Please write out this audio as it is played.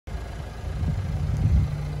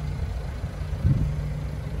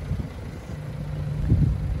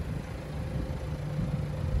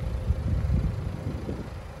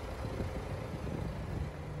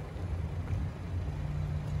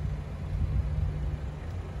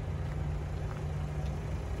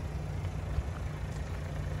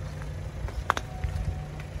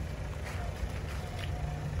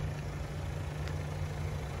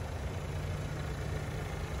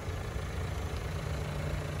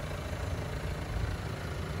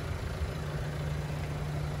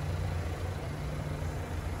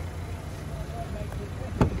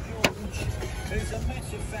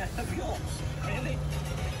fan of yours. Really?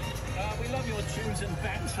 We love your tunes and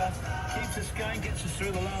banter. Keeps us going, gets us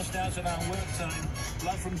through the last hours of our work time.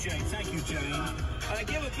 Love from Jane. Thank you, Jane.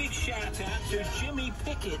 Give a big shout out to Jimmy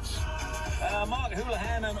Pickett's, Mark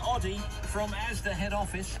Houlihan and Oddie from Asda head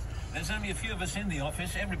office. There's only a few of us in the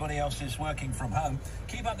office. Everybody else is working from home.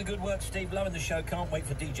 Keep up the good work, Steve. Loving the show. Can't wait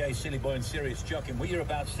for DJ Silly Boy and Serious Jockin'. Well, you're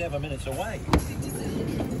about 7 minutes away.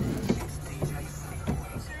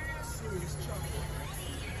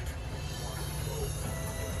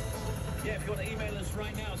 Yeah, if you want to email us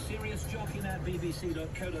right now,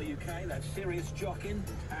 seriousjockin@bbc.co.uk. That's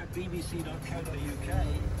seriousjockin@bbc.co.uk.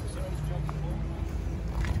 Serious Jockin'.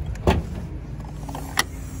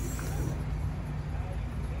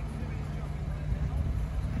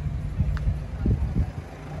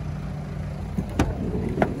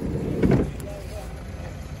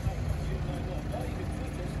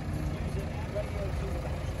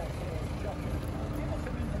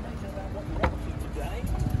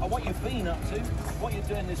 What you've been up to, what you're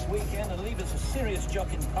doing this weekend, and leave us a Serious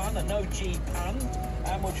Jockin' pun, a no-G pun,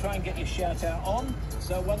 and we'll try and get your shout-out on.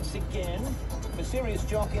 So once again, for Serious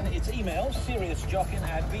Jockin', it's email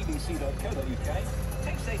seriousjockin@bbc.co.uk,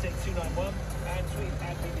 text 88291, and tweet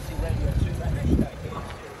at BBC Radio 2, that hashtag.